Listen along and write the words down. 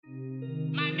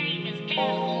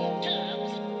Tubbs,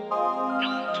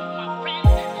 known to my friend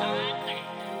as I think.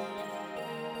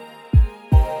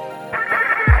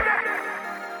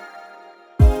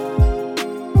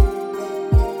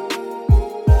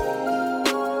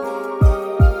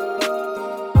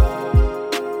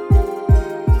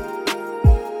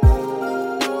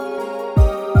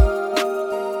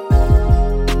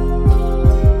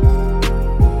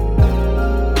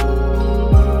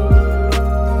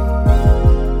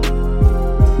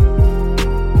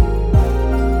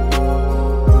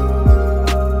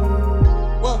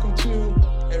 Welcome to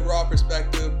A Raw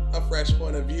Perspective, a fresh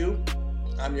point of view.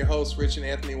 I'm your host, Richard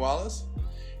Anthony Wallace,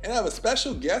 and I have a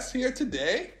special guest here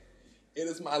today. It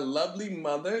is my lovely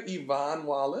mother, Yvonne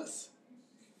Wallace.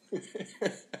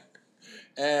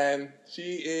 And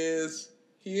she is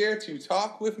here to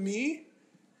talk with me,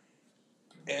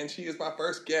 and she is my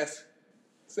first guest.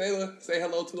 Say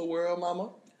hello to the world, Mama.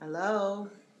 Hello.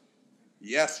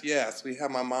 Yes, we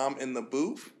have my mom in the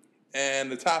booth,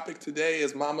 and the topic today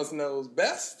is Mama's Knows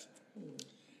Best.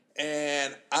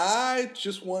 And I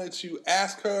just wanted to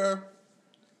ask her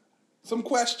some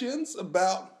questions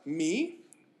about me.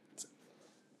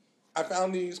 I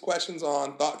found these questions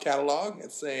on Thought Catalog.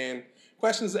 It's saying,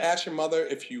 questions to ask your mother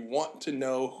if you want to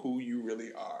know who you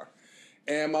really are.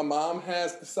 And my mom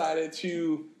has decided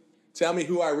to tell me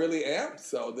who I really am,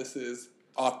 so this is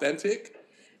authentic.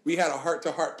 We had a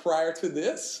heart-to-heart prior to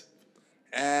this,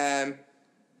 and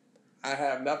I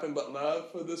have nothing but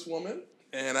love for this woman,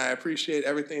 and I appreciate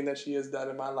everything that she has done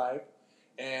in my life,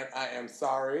 and I am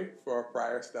sorry for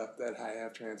prior stuff that I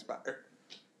have transpired.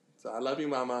 So I love you,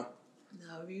 Mama.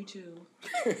 Love you too.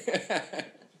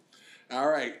 All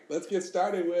right, let's get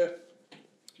started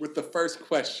with the first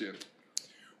question.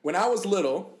 When I was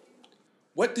little,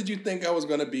 what did you think I was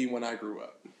going to be when I grew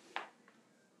up?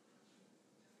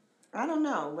 I don't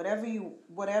know. Whatever you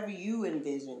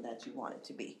envisioned that you wanted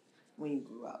to be when you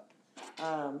grew up.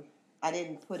 I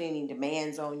didn't put any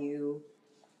demands on you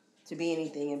to be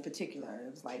anything in particular.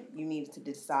 It was like you needed to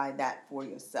decide that for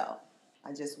yourself.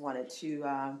 I just wanted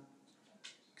to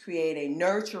create a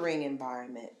nurturing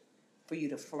environment for you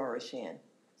to flourish in.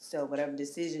 So whatever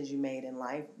decisions you made in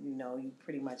life, you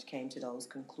pretty much came to those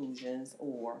conclusions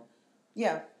or,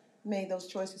 made those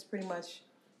choices pretty much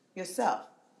yourself.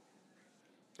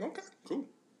 Okay, cool.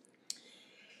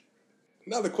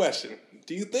 Another question.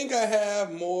 Do you think I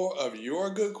have more of your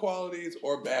good qualities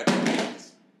or bad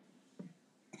qualities?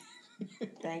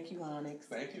 Thank you, Onyx.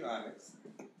 Thank you, Onyx.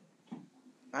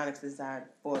 Onyx is our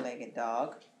four-legged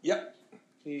dog. Yep.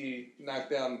 He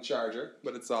knocked down the charger,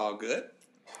 but it's all good.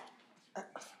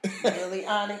 Really,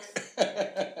 Onyx?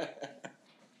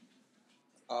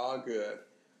 All good.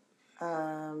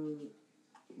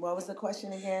 What was the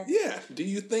question again? Yeah. Do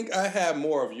you think I have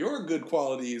more of your good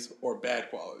qualities or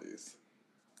bad qualities?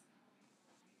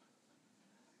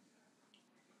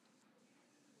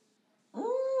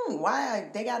 Why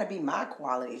they gotta be my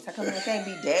qualities? How come they can't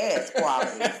be Dad's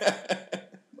qualities?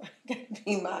 Gotta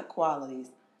be my qualities.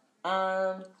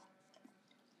 I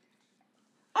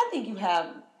think you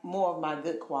have more of my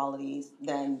good qualities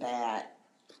than bad.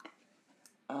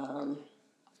 Some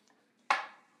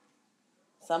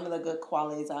of the good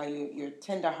qualities are you're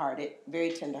tender-hearted,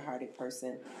 very tender-hearted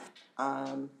person,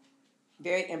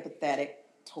 very empathetic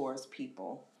towards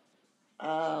people,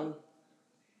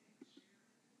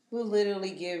 who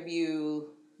literally give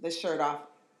you the shirt off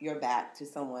your back to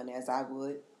someone, as I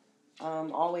would.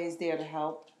 Always there to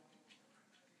help.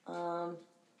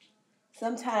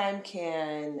 Sometimes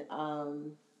can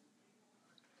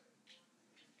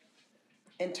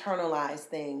internalize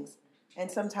things, and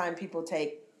sometimes people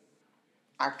take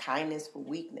our kindness for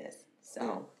weakness.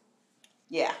 So,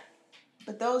 yeah.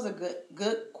 But those are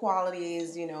good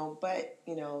qualities, but,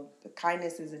 the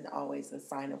kindness isn't always a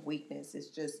sign of weakness. It's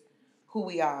just who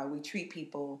we are. We treat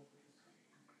people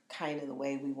kind of the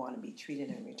way we want to be treated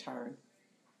in return.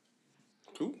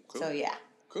 Cool. So, yeah.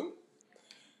 Cool.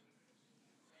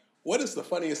 What is the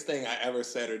funniest thing I ever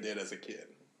said or did as a kid?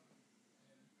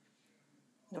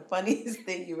 The funniest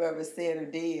thing you ever said or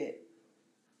did?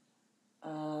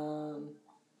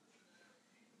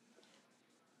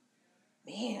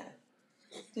 Man,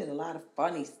 did a lot of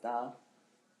funny stuff.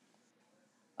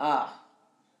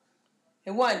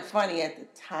 It wasn't funny at the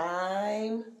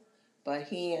time, but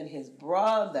he and his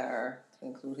brother, to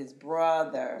include his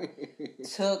brother,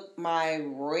 took my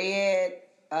red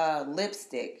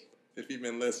lipstick. If you've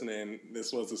been listening,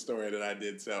 this was a story that I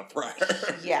did tell prior.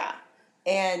 Yeah,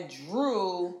 and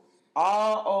drew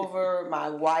all over my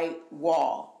white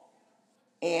wall.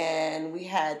 And we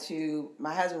had to,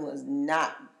 my husband was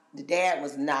not, the dad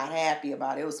was not happy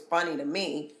about it. It was funny to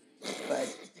me,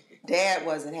 but Dad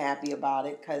wasn't happy about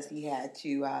it because he had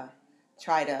to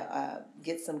try to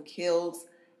get some kills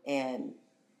and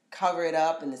cover it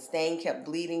up, and the stain kept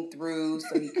bleeding through,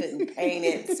 so he couldn't paint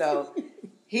it. So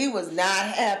he was not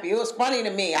happy. It was funny to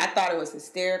me. I thought it was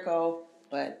hysterical,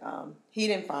 but he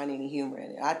didn't find any humor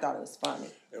in it. I thought it was funny.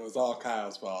 It was all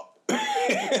Kyle's fault.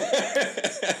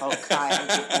 Oh, Kyle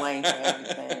gets blamed for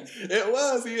everything. It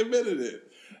was. He admitted it.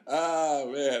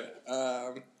 Oh, man.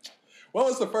 When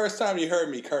was the first time you heard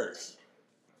me curse?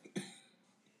 He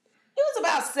was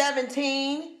about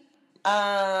 17. Damn,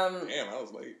 I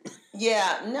was late.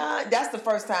 Yeah, no, that's the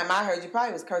first time I heard you.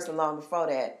 Probably was cursing long before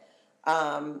that.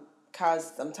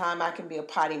 Because sometimes I can be a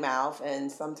potty mouth,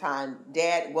 and sometimes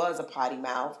Dad was a potty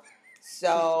mouth.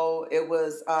 So it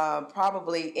was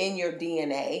probably in your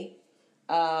DNA.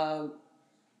 But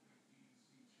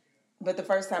the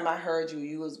first time I heard you,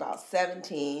 you was about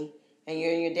 17, and you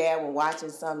and your dad were watching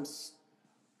some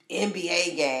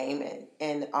NBA game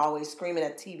and always screaming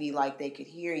at TV like they could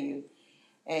hear you.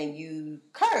 And you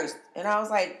cursed. And I was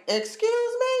like,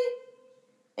 excuse me?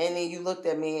 And then you looked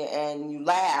at me and you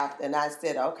laughed. And I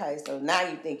said, okay, so now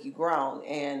you think you grown.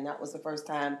 And that was the first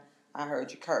time I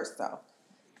heard you curse, though.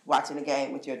 Watching the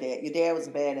game with your dad. Your dad was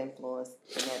a bad influence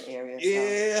in that area.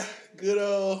 Yeah, good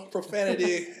old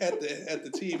profanity at the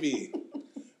TV.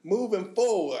 Moving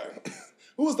forward,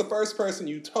 who was the first person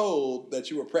you told that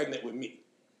you were pregnant with me?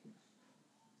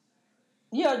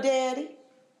 Your daddy.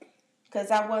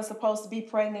 Because I wasn't supposed to be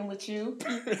pregnant with you.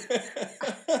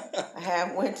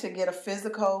 I went to get a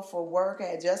physical for work.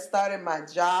 I had just started my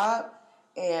job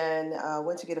and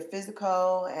went to get a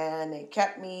physical, and they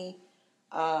kept me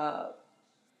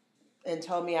and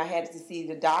told me I had to see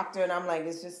the doctor. And I'm like,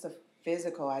 it's just a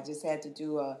physical. I just had to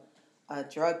do a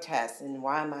drug test, and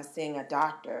why am I seeing a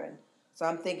doctor? And so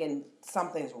I'm thinking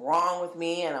something's wrong with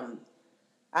me, and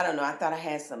I don't know. I thought I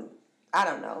had some, I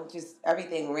don't know, just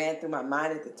everything ran through my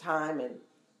mind at the time. And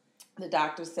the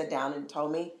doctor sat down and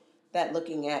told me that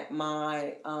looking at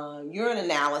my urine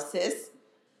analysis,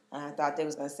 I thought they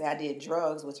was going to say I did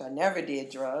drugs, which I never did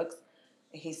drugs.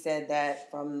 He said that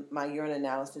from my urine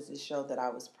analysis, it showed that I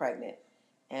was pregnant.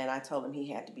 And I told him he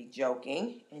had to be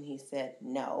joking, and he said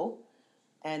no,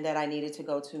 and that I needed to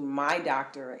go to my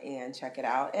doctor and check it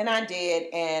out. And I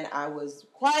did, and I was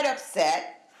quite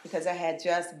upset because I had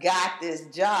just got this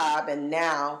job, and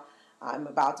now I'm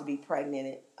about to be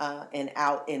pregnant and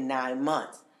out in 9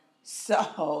 months.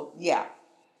 So, yeah,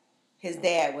 his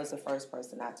dad was the first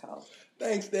person I told.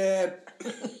 Thanks, Dad.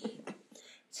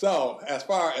 So, as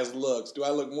far as looks, do I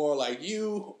look more like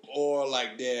you or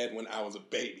like Dad when I was a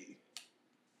baby?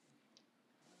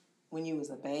 When you was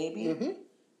a baby? Mm-hmm.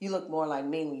 You look more like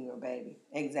me when you were a baby.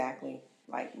 Exactly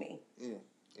like me. Okay.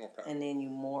 And then you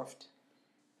morphed.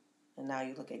 And now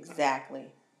you look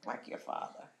exactly like your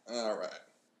father. All right.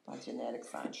 My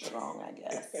genetics aren't strong, I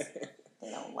guess. They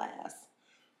don't last.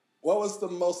 What was the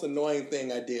most annoying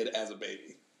thing I did as a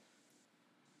baby?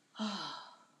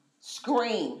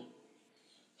 Scream.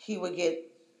 He would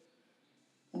get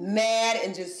mad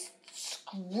and just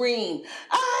scream.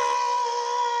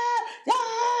 Ah!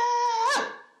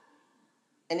 Ah!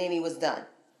 And then he was done.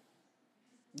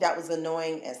 That was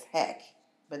annoying as heck.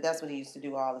 But that's what he used to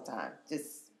do all the time.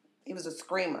 He was a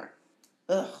screamer.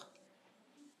 Ugh.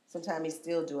 Sometimes he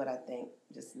still do it, I think.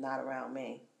 Just not around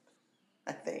me.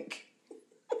 I think.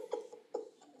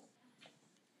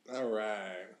 All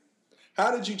right.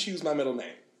 How did you choose my middle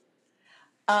name?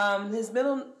 His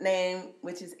middle name,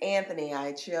 which is Anthony,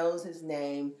 I chose his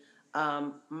name.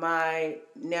 My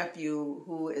nephew,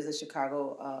 who is a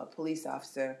Chicago police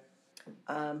officer,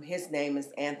 his name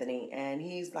is Anthony, and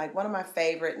he's like one of my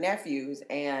favorite nephews.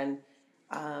 And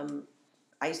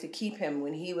I used to keep him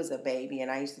when he was a baby, and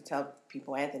I used to tell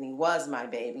people Anthony was my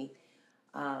baby.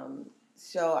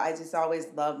 So I just always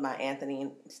loved my Anthony,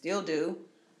 and still do.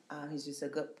 He's just a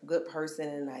good person,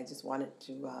 and I just wanted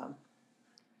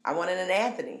I wanted an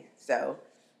Anthony. So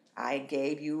I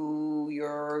gave you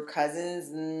your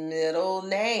cousin's middle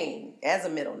name as a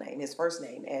middle name, his first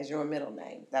name as your middle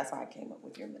name. That's how I came up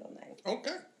with your middle name.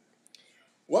 Okay.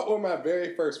 What were my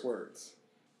very first words?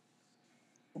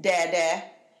 Dad.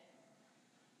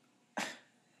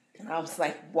 And I was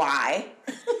like, why?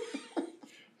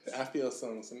 I feel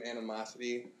some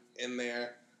animosity in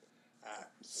there. I'm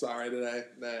sorry that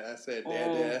I said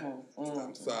Dad.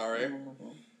 I'm sorry. Mm-hmm.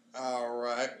 All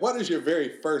right. What is your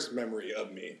very first memory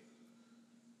of me?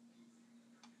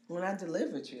 When I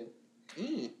delivered you.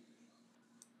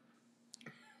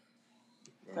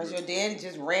 Because your daddy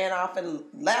just ran off and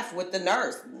left with the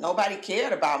nurse. Nobody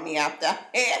cared about me after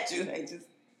I had you.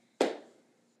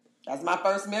 That's my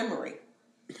first memory.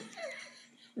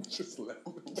 Just left.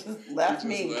 Just left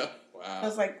me. Left. I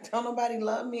was like, don't nobody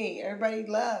love me. Everybody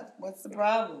love. What's the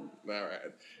problem? All right.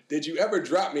 Did you ever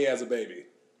drop me as a baby?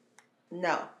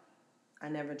 No, I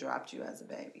never dropped you as a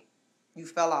baby. You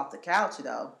fell off the couch,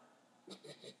 though,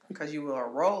 because you were a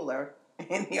roller,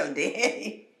 and your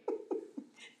daddy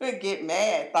would get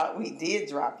mad, thought we did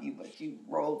drop you, but you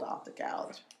rolled off the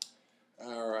couch.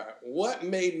 All right. What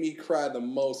made me cry the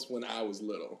most when I was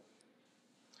little?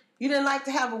 You didn't like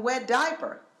to have a wet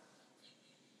diaper.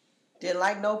 Didn't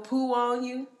like no poo on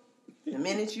you. The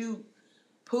minute you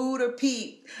pooed or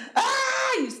peed,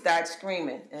 you start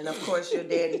screaming. And of course, your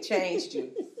daddy changed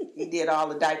you. He did all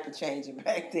the diaper changing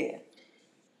back then.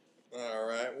 All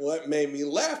right. What made me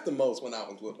laugh the most when I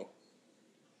was little?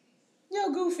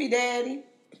 Yo, goofy daddy.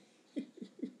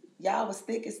 Y'all was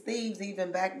thick as thieves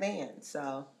even back then.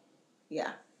 So,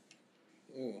 yeah.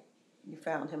 Mm. You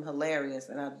found him hilarious,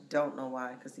 and I don't know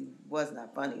why, because he was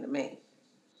not funny to me.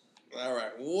 All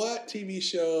right. What TV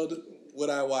show would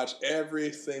I watch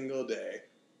every single day?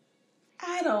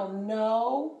 I don't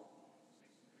know.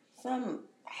 Some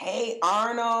Hey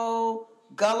Arnold,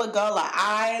 Gullah Gullah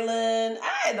Island.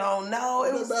 I don't know.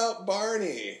 What about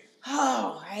Barney?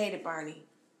 Oh, I hated Barney.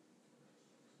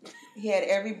 He had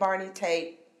every Barney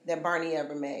tape that Barney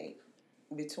ever made.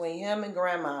 Between him and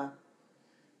Grandma,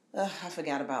 I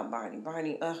forgot about Barney.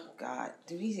 Barney, oh God,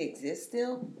 do he exist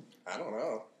still? I don't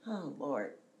know. Oh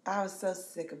Lord, I was so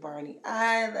sick of Barney.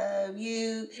 I love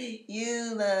you,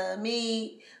 you love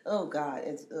me. Oh God,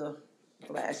 it's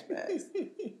flashbacks.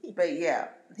 But yeah,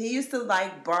 he used to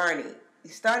like Barney. He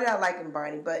started out liking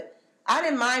Barney, but I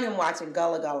didn't mind him watching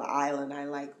Gullah Gullah Island. I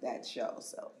liked that show.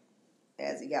 So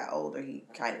as he got older, he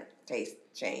kind of taste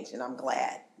changed, and I'm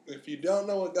glad. If you don't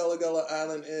know what Gullah Gullah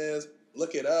Island is,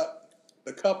 look it up.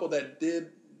 The couple that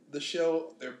did the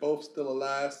show, they're both still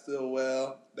alive, still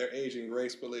well. They're aging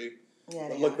gracefully. Yeah,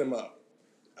 But they look are. them up.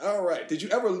 All right. Did you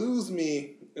ever lose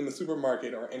me in the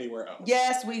supermarket or anywhere else?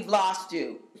 Yes, we've lost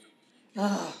you.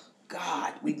 Oh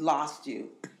God, we lost you.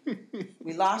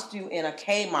 We lost you in a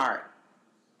Kmart.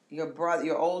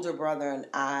 Your older brother, and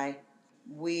I,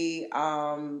 we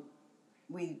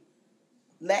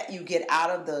let you get out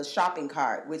of the shopping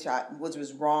cart, which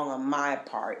was wrong on my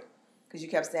part, because you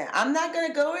kept saying, "I'm not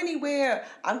gonna go anywhere.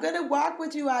 I'm gonna walk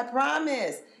with you. I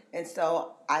promise." And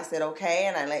so I said, "Okay,"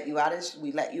 and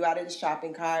we let you out of the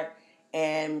shopping cart,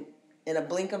 and in a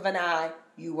blink of an eye,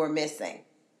 you were missing.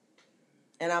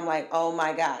 And I'm like, "Oh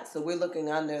my God!" So we're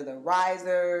looking under the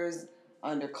risers,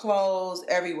 under clothes,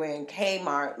 everywhere in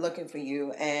Kmart, looking for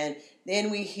you. And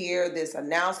then we hear this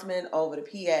announcement over the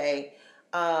PA.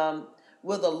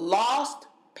 Will the lost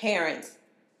parents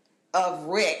of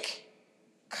Rick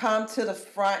come to the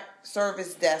front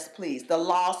service desk, please? The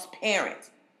lost parents.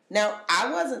 Now,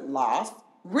 I wasn't lost.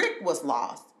 Rick was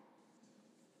lost.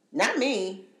 Not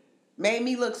me. Made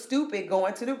me look stupid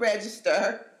going to the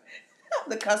register,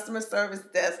 the customer service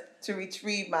desk, to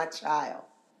retrieve my child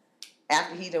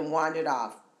after he done wandered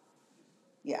off.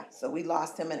 Yeah, so we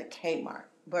lost him in a Kmart.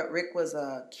 But Rick was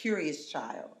a curious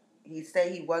child. He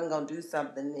said he wasn't going to do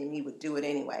something, and he would do it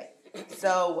anyway.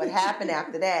 So what happened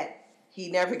after that, he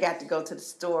never got to go to the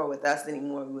store with us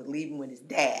anymore. We would leave him with his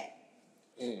dad.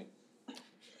 Mm.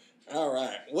 All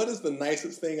right. What is the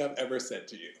nicest thing I've ever said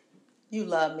to you? You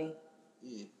love me.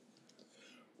 Mm.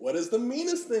 What is the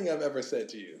meanest thing I've ever said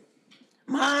to you?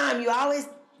 Mom, you always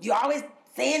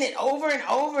saying it over and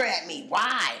over at me.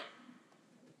 Why?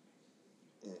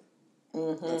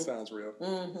 Mm-hmm. That sounds real.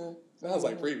 Mm-hmm. Sounds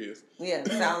like previous. Yeah,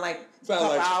 sound like a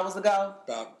couple hours ago.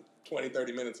 About 20,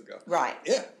 30 minutes ago. Right.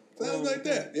 Yeah, sounds like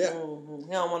that. Yeah. Mm-hmm.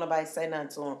 He don't want nobody to say nothing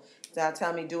to him. So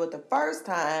tell me do it the first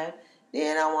time,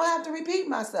 then I won't have to repeat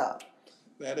myself.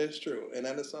 That is true. And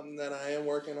that is something that I am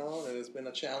working on, and it's been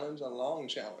a challenge, a long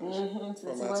challenge. Mm-hmm. Since for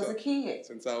I was myself. a kid.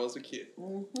 Since I was a kid.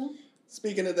 Mm-hmm.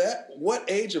 Speaking of that, what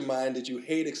age of mine did you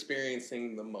hate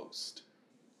experiencing the most?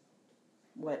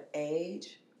 What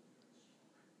age?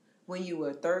 When you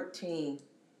were 13.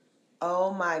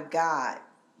 Oh my God.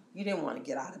 You didn't want to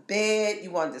get out of bed.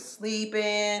 You wanted to sleep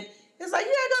in. It's like,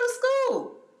 you gotta go to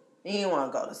school. You didn't want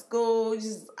to go to school.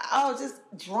 Just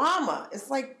drama. It's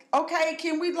like, okay,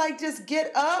 can we just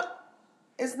get up?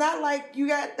 It's not like you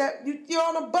got that, you're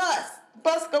on a bus. The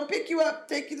bus gonna pick you up,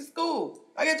 take you to school.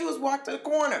 All you gotta do is walk to the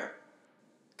corner.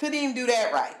 Couldn't even do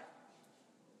that right.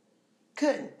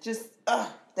 Couldn't. Just,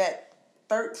 that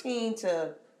 13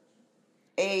 to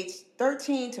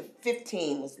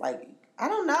 15 was like, I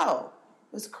don't know.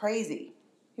 It was crazy.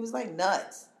 He was like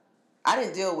nuts. I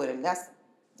didn't deal with him. That's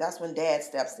when Dad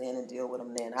steps in and deal with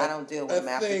him then. I don't deal with him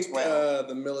after 12. I think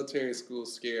the military school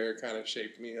scare kind of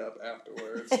shaped me up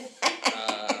afterwards.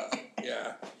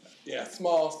 Yeah. Yeah,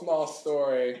 small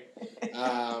story.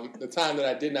 The time that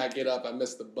I did not get up, I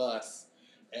missed the bus,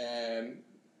 and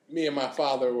me and my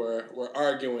father were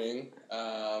arguing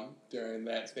during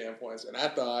that standpoint, and I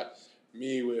thought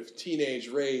me with teenage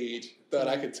rage thought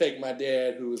I could take my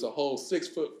dad, who was a whole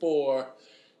 6'4",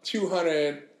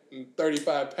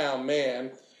 235-pound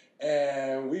man,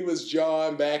 and we was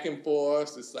jawing back and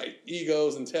forth, just like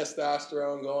egos and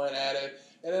testosterone going at it.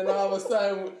 And then all of a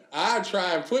sudden, I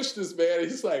try and push this man, and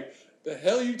he's like, "The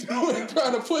hell you doing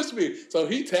trying to push me?" So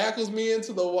he tackles me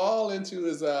into the wall, into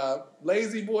his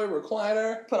lazy boy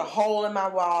recliner. Put a hole in my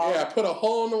wall. Yeah, put a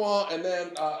hole in the wall, and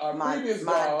then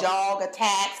my dog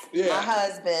attacks my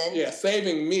husband. Yeah,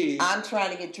 saving me. I'm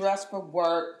trying to get dressed for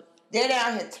work. They're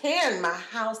down here tearing my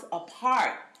house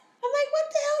apart. I'm like, what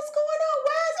the hell's going on?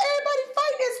 Why is everybody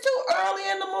fighting? It's too early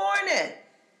in the morning.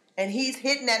 And he's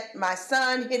hitting at my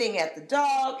son, hitting at the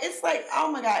dog. It's like,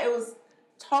 oh my God, it was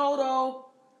total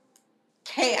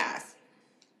chaos.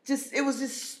 It was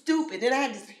just stupid. Then I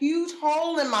had this huge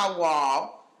hole in my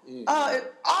wall.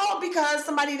 All because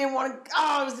somebody didn't want to.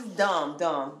 Oh, it was just dumb.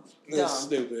 It was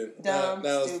stupid. That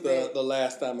was the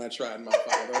last time I tried my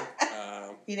father.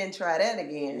 He didn't try that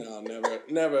again. No,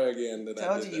 never again.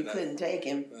 Told you couldn't take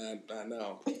him. I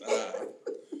know.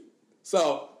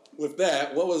 So with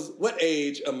that, what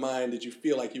age of mine did you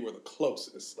feel like you were the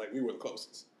closest? Like we were the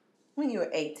closest? When you were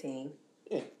 18.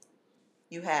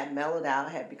 You had mellowed out,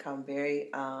 had become very,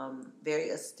 very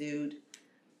astute,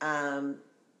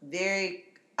 very,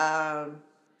 I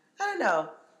don't know,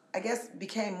 I guess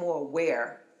became more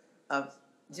aware of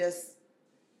just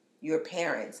your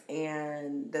parents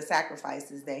and the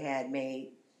sacrifices they had made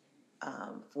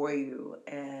for you.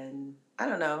 And I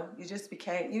don't know, you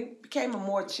became a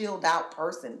more chilled out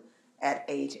person at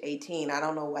age 18. I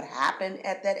don't know what happened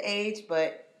at that age,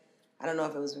 but I don't know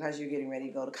if it was because you're getting ready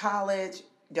to go to college.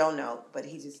 Don't know, but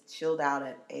he just chilled out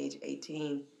at age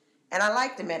 18. And I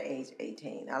liked him at age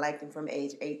 18. I liked him from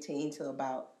age 18 till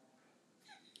about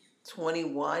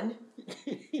 21.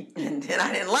 And then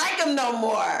I didn't like him no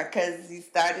more because he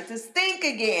started to stink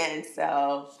again.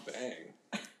 So. Dang.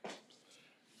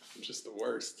 I'm just the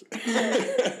worst.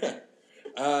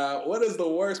 What is the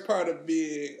worst part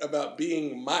about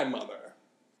being my mother?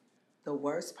 The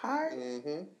worst part?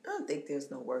 Mm-hmm. I don't think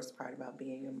there's no worst part about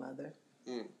being your mother.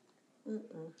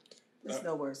 There's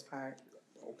no worst part.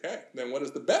 Okay. Then what is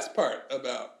the best part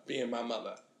about being my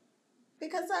mother?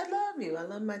 Because I love you. I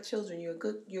love my children. You're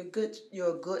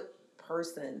a good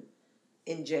person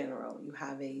in general. You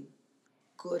have a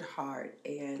good heart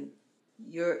and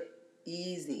you're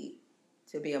easy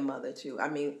to be a mother to. I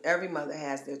mean, every mother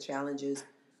has their challenges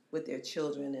with their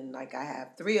children, and like I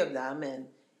have 3 of them, and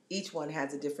each one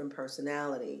has a different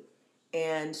personality.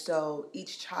 And so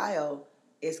each child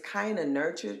is kind of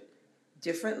nurtured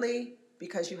differently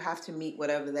because you have to meet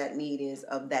whatever that need is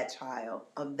of that child,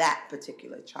 of that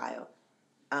particular child.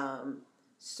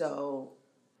 So,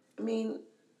 I mean,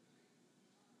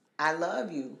 I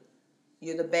love you.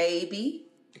 You're the baby.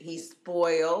 He's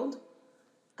spoiled.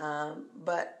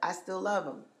 But I still love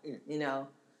him. You know,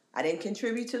 I didn't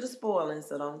contribute to the spoiling,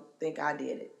 so don't think I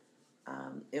did it.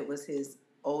 It was his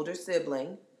older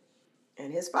sibling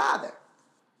and his father.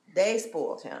 They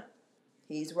spoiled him.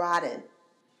 He's rotten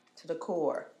to the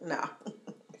core. No.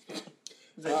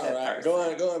 All right,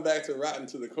 going back to rotten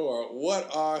to the core,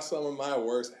 what are some of my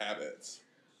worst habits?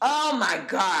 Oh my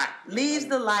God. Leaves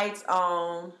the lights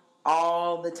on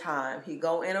all the time. He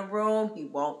go in a room, he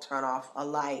won't turn off a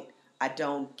light. I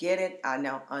don't get it. I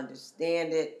don't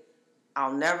understand it.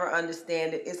 I'll never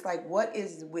understand it. It's like, what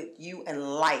is with you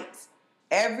and lights?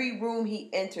 Every room he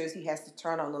enters, he has to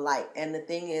turn on the light. And the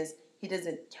thing is, he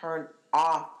doesn't turn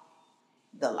off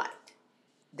the light.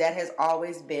 That has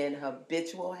always been a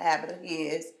habitual habit of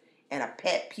his and a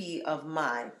pet peeve of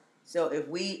mine. So if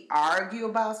we argue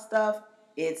about stuff,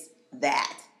 it's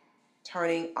that,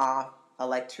 turning off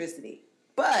electricity.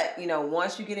 But, you know,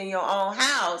 once you get in your own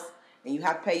house and you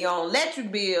have to pay your own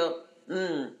electric bill,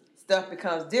 stuff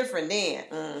becomes different then.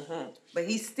 But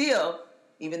he still,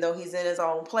 even though he's in his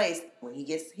own place, when he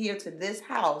gets here to this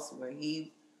house where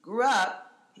he grew up,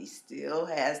 he still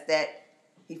has that.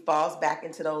 He falls back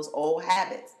into those old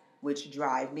habits, which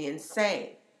drive me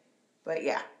insane. But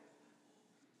yeah,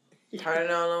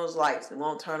 turning on those lights, it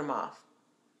won't turn them off.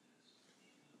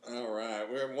 All right,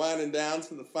 we're winding down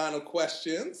to the final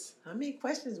questions. How many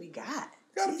questions we got?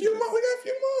 Got a few more. We got a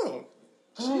few more.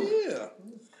 Yeah.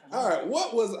 All right,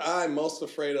 what was I most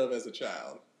afraid of as a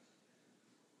child?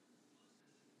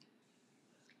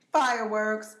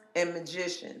 Fireworks and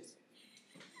magicians.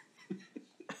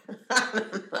 I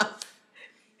don't know.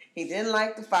 He didn't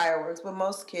like the fireworks, but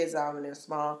most kids are when they're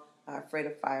small afraid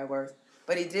of fireworks.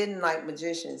 But he didn't like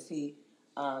magicians.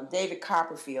 David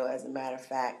Copperfield, as a matter of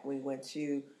fact, we went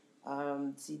to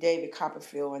see David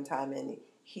Copperfield one time, and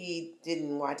he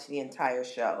didn't watch the entire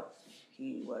show.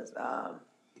 He was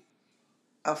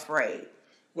afraid.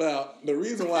 Well, the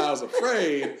reason why I was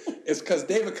afraid is because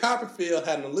David Copperfield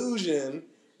had an illusion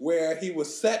where he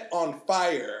was set on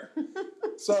fire.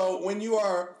 So when you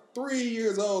are 4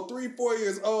 years old,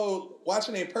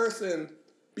 watching a person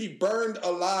be burned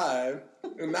alive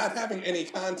and not having any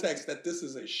context that this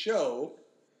is a show,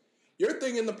 you're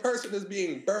thinking the person is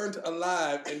being burned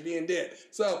alive and being dead.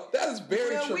 So that is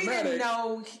very traumatic. We didn't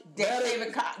know that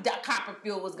David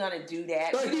Copperfield was going to do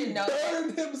that. But we didn't know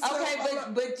burned that. Himself. Okay,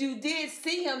 but you did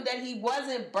see him that he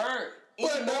wasn't burnt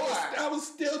anymore. I was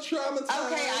still traumatized.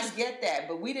 Okay, I get that,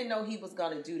 but we didn't know he was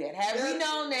going to do that. Had we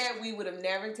known that, we would have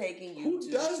never taken you to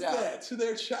the show. Who does that to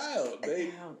their child?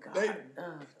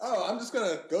 I'm just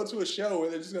going to go to a show where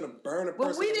they're just going to burn a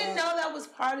person. But we didn't know that was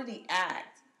part of the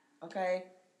act. Okay?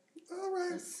 All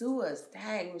right. Sue us.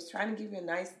 Dang, we was trying to give you a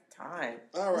nice time.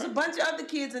 All right. There's a bunch of other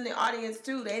kids in the audience,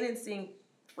 too. They didn't seem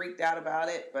freaked out about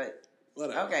it, but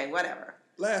whatever. Okay, whatever.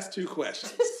 Last two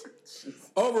questions.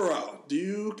 Overall, do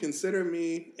you consider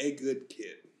me a good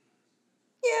kid?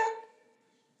 Yeah.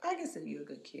 I consider you a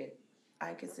good kid.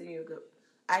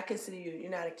 You're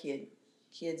not a kid.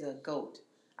 Kid's a goat.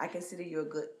 I consider you a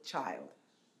good child.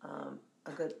 A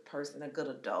good person, a good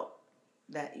adult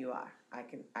that you are. I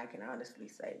can honestly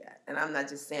say that. And I'm not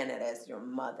just saying that as your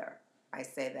mother. I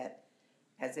say that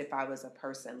as if I was a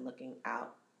person looking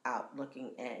out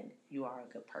looking in. You are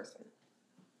a good person.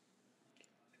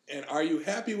 And are you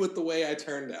happy with the way I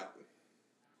turned out?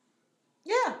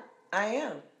 Yeah, I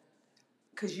am.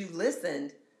 Because you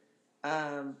listened.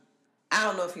 I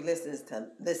don't know if he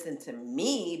listened to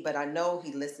me, but I know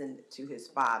he listened to his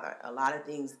father. A lot of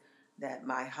things that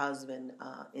my husband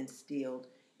instilled,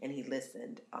 and he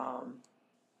listened.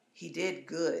 He did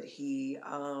good. The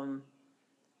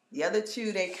other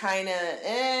two, they kind of,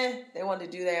 they wanted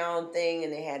to do their own thing,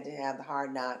 and they had to have the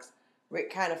hard knocks.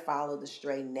 Rick kind of followed the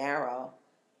straight and narrow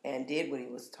and did what he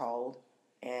was told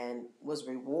and was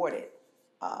rewarded,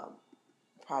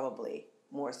 probably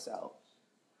more so.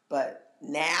 But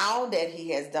now that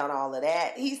he has done all of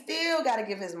that, he still got to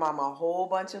give his mama a whole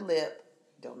bunch of lip.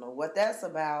 Don't know what that's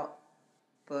about,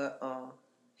 but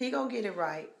he gonna get it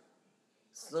right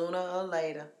sooner or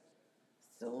later.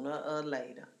 Sooner or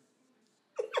later.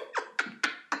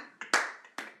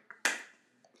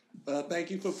 Well, thank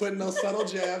you for putting those subtle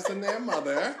jabs in there,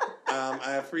 Mother.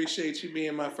 I appreciate you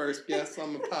being my first guest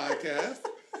on the podcast.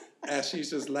 As she's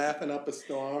just laughing up a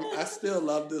storm. I still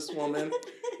love this woman.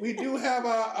 We do have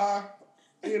our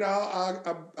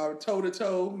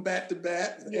toe-to-toe,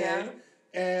 bat-to-bat. Yeah.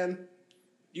 And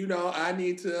I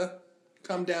need to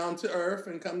come down to earth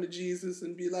and come to Jesus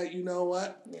and be like, you know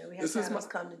what? Yeah, we have to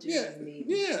come to Jesus.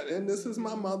 And this is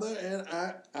my mother, and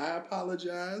I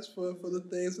apologize for the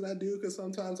things that I do, because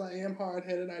sometimes I am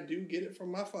hard-headed. I do get it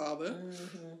from my father.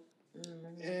 Mm-hmm.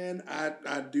 Mm-hmm. And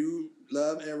I do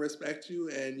love and respect you,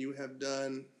 and you have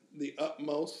done the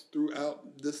utmost throughout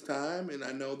this time, and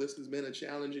I know this has been a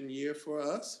challenging year for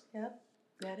us. Yep,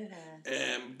 that it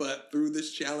has. But through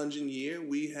this challenging year,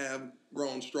 we have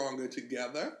grown stronger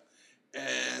together,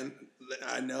 and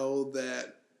I know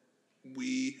that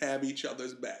we have each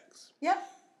other's backs. Yep,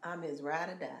 I'm his ride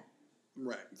or die.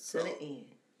 Right. To the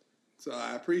end. So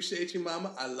I appreciate you,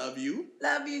 Mama. I love you.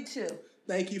 Love you too.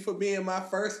 Thank you for being my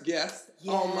first guest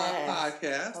on my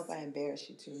podcast. Hope I embarrassed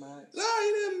you too much. No,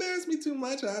 you didn't embarrass me too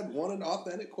much. I wanted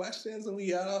authentic questions, and we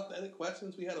had authentic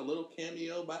questions. We had a little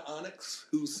cameo by Onyx,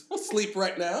 who's asleep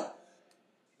right now.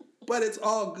 But it's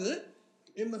all good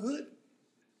in the hood.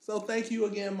 So thank you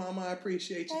again, Mama. I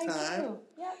appreciate your time. Thank you.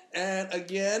 Yep. And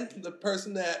again, the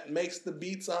person that makes the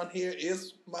beats on here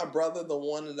is my brother, the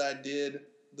one that I did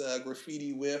the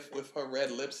graffiti with her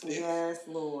red lipstick. Yes,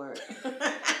 Lord.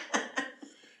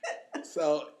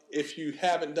 So if you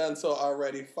haven't done so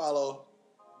already, follow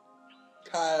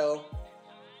Kyle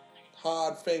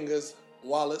Hard Fingers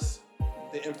Wallace.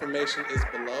 The information is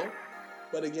below.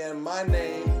 But again, my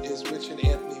name is Richard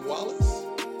Anthony Wallace.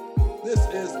 This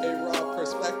is a raw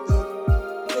perspective,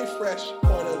 a fresh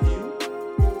point of view.